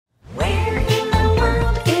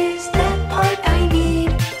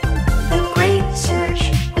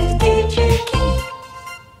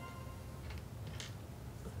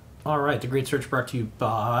All right, the Great Search brought to you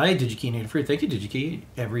by DigiKey Native Free. Thank you, DigiKey.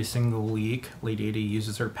 Every single week, Lady Ada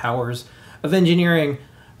uses her powers of engineering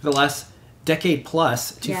for the last decade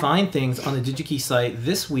plus to find things on the DigiKey site.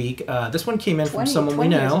 This week, this one came in from someone we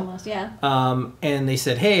know. Almost, yeah. And they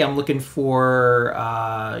said, hey, I'm looking for,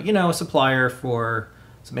 a supplier for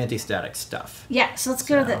some anti-static stuff. Yeah, so let's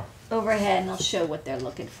go to the overhead and I'll show what they're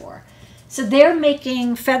looking for. So they're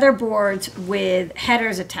making feather boards with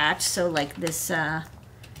headers attached. So like this,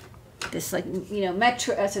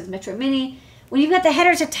 Metro, it says Metro Mini. When you've got the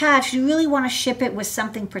headers attached, you really want to ship it with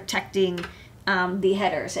something protecting the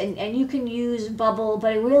headers, and you can use bubble,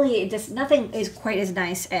 but nothing is quite as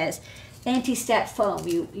nice as anti-stat foam.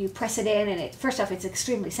 You press it in, and first off, it's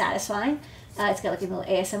extremely satisfying. It's got like a little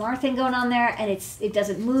ASMR thing going on there, and it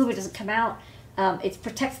doesn't move, it doesn't come out. It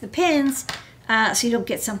protects the pins, so you don't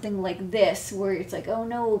get something like this where it's like, oh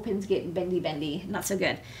no, pins get bendy, not so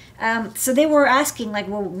good. So they were asking like,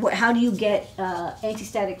 well, how do you get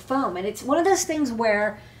anti-static foam? And it's one of those things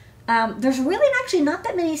where there's really actually not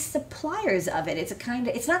that many suppliers of it.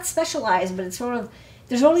 It's not specialized, but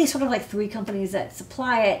there's only sort of like 3 companies that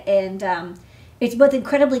supply it, and it's both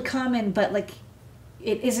incredibly common, but like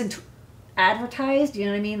it isn't advertised. You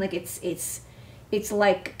know what I mean? Like it's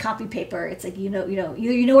like copy paper. It's like either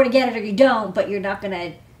you know where to get it or you don't, but you're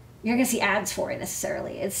gonna see ads for it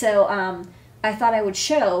necessarily. And so I thought I would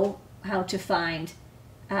show how to find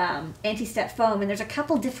anti-stat foam, and there's a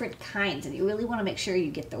couple different kinds, and you really want to make sure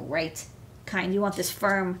you get the right kind. You want this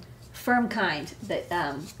firm kind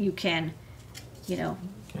that you can,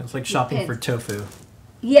 it's like shopping for tofu.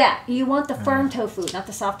 Yeah, you want the firm tofu, not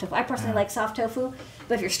the soft tofu. I personally like soft tofu,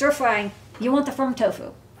 but if you're stir frying, you want the firm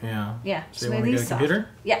tofu. Yeah. Yeah. So you want to get a computer?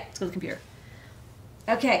 Yeah, let's go to the computer.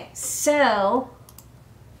 Okay, so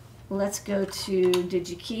let's go to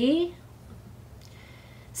DigiKey.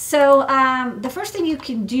 So the first thing you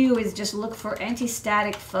can do is just look for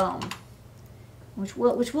anti-static foam, which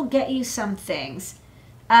will get you some things.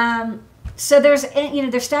 So there's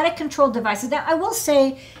static control devices. Now I will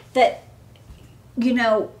say that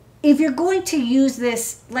if you're going to use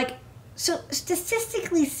this,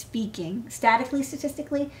 statistically speaking,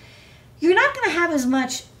 statistically, you're not going to have as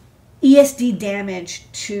much ESD damage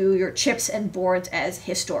to your chips and boards as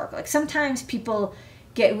historical. Like sometimes people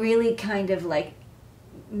get really kind of like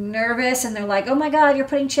nervous and they're like, oh my god, you're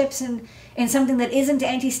putting chips in something that isn't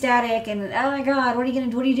anti-static, and oh my god, what are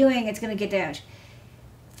you doing? It's going to get damaged.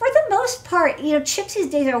 For the most part, chips these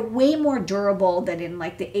days are way more durable than in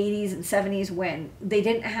like the 80s and 70s when they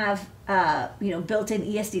didn't have built-in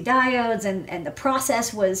ESD diodes and the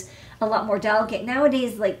process was a lot more delicate.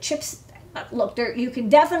 Nowadays, like chips, look, you can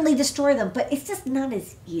definitely destroy them, but it's just not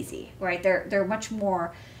as easy, right? They're much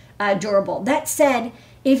more durable. That said,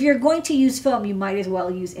 if you're going to use foam, you might as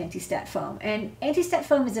well use anti-stat foam. And anti-stat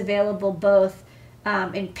foam is available both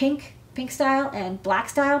in pink style and black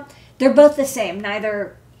style. They're both the same.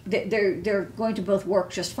 They're going to both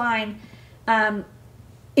work just fine.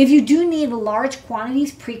 If you do need large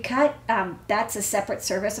quantities pre-cut, that's a separate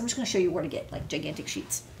service. I'm just going to show you where to get like gigantic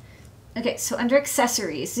sheets. Okay, so under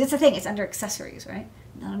accessories, it's the thing. It's under accessories, right?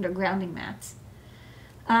 Not under grounding mats.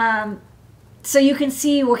 So you can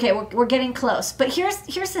see, okay, we're getting close. But here's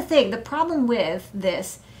the thing. The problem with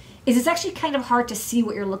this is it's actually kind of hard to see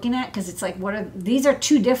what you're looking at because it's like, these are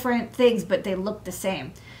 2 different things, but they look the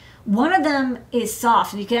same. One of them is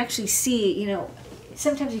soft, and you can actually see,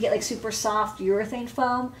 sometimes you get like super soft urethane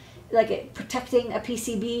foam, like protecting a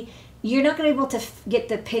PCB. You're not going to be able to get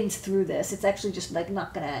the pins through this. It's actually just like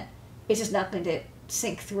it's just not going to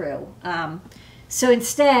sink through. So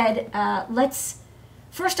instead,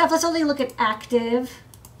 first off, let's only look at active.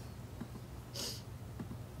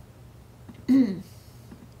 Okay,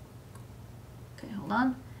 hold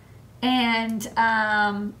on. And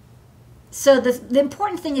so the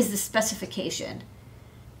important thing is the specification.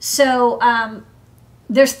 So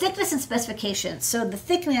there's thickness and specification. So the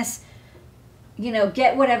thickness,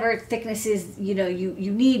 get whatever thickness is, you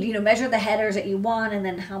need, measure the headers that you want and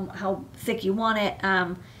then how thick you want it.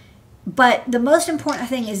 But the most important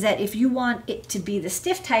thing is that if you want it to be the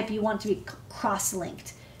stiff type, you want it to be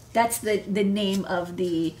cross-linked. That's the name of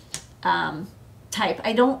the type.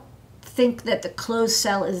 I don't think that the closed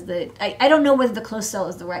cell is I don't know whether the closed cell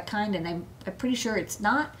is the right kind, and I'm pretty sure it's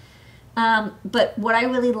not. But what I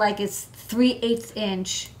really like is 3/8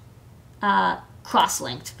 inch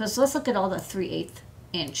cross-linked. So let's look at all the 3/8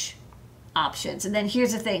 inch options. And then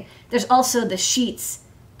here's the thing. There's also the sheets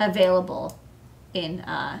available in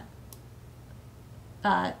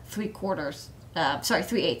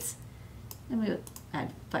 3/8. Let me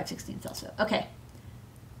add 5/16 also. Okay.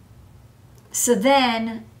 So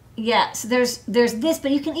then Yeah, so there's this,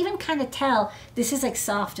 but you can even kind of tell this is like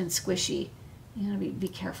soft and squishy. You gotta be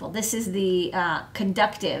careful. This is the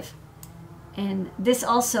conductive, and this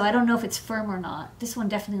also, I don't know if it's firm or not. This one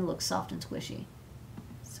definitely looks soft and squishy.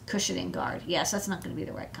 It's a cushioning guard. Yeah, so that's not going to be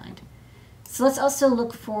the right kind. So let's also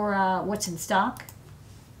look for what's in stock.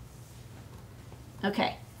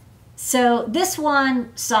 Okay, so this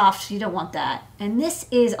one, soft, you don't want that. And this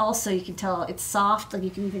is also, you can tell it's soft, like you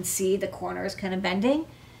can even see the corners kind of bending.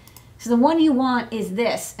 So the one you want is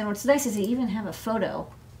this. And what's nice is they even have a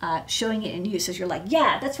photo showing it in use. So you're like,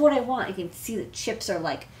 yeah, that's what I want. You can see the chips are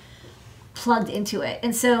like plugged into it.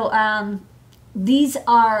 And so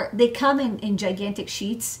they come in gigantic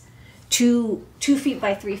sheets, 2 feet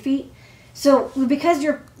by 3 feet. So because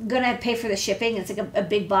you're going to pay for the shipping, it's like a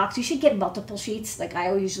big box, you should get multiple sheets. Like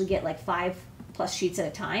I usually get like 5+ sheets at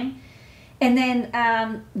a time. And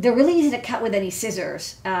then they're really easy to cut with any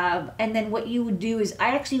scissors. And then what you would do is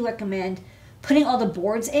I actually recommend putting all the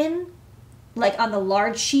boards in, like on the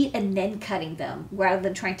large sheet, and then cutting them rather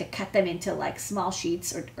than trying to cut them into like small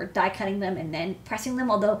sheets or die cutting them and then pressing them.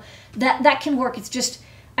 Although that can work. It's just,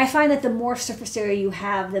 I find that the more surface area you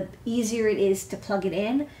have, the easier it is to plug it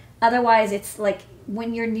in. Otherwise, it's like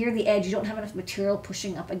when you're near the edge, you don't have enough material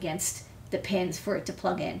pushing up against the pins for it to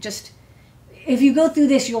plug in. Just if you go through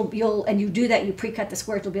this, you'll and you do that, you pre-cut the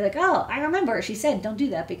squares, you'll be like, oh, I remember she said don't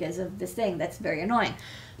do that because of this thing. That's very annoying.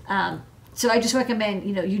 So I just recommend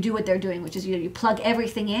you do what they're doing, which is you plug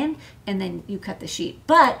everything in and then you cut the sheet.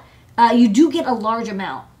 But you do get a large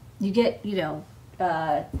amount. You get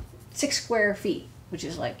 6 square feet, which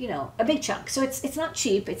is like a big chunk. So it's not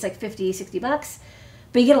cheap. It's like $50-$60.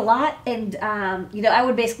 But you get a lot, and I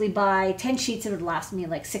would basically buy 10 sheets. It would last me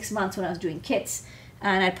like 6 months when I was doing kits,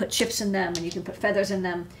 and I'd put chips in them, and you can put feathers in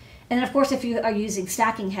them. And then of course, if you are using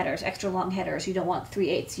stacking headers, extra long headers, you don't want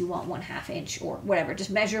 3/8, you want 1/2 inch or whatever. Just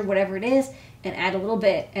measure whatever it is and add a little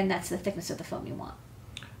bit, and that's the thickness of the foam you want.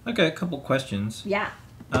 Okay, a couple questions. Yeah.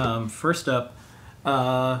 First up,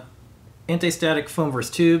 anti-static foam versus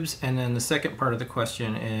tubes, and then the second part of the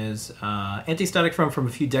question is anti-static foam from a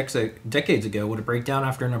few decades ago, would it break down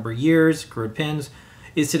after a number of years, corrode pins?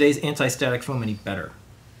 Is today's anti-static foam any better?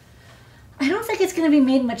 I don't think it's going to be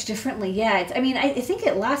made much differently. Yeah, I think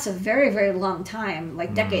it lasts a very, very long time,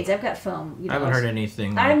 like decades. I've got foam. I haven't heard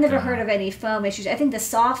anything. I've never heard of any foam issues. I think the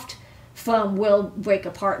soft foam will break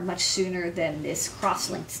apart much sooner than this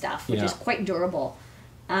cross-linked stuff, which is quite durable.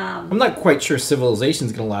 I'm not quite sure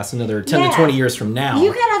civilization's going to last another 10 to 20 years from now.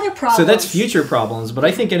 You got other problems. So that's future problems, but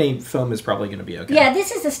I think any foam is probably going to be okay. Yeah,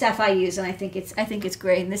 this is the stuff I use, and I think it's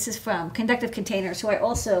great. And this is from Conductive Containers, who I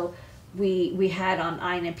also we had on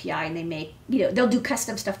INMPI, and they make they'll do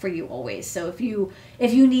custom stuff for you always. So if you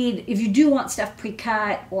do want stuff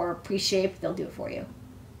pre-cut or pre-shaped, they'll do it for you.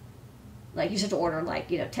 Like you just have to order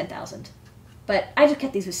 10,000. But I just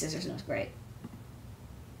cut these with scissors, and it was great.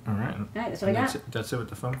 All right. All right, that's what I got. That's it with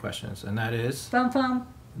the foam questions, and that is foam.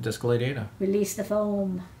 Discolate Data. Release the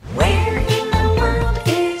foam. Where in the world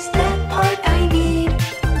is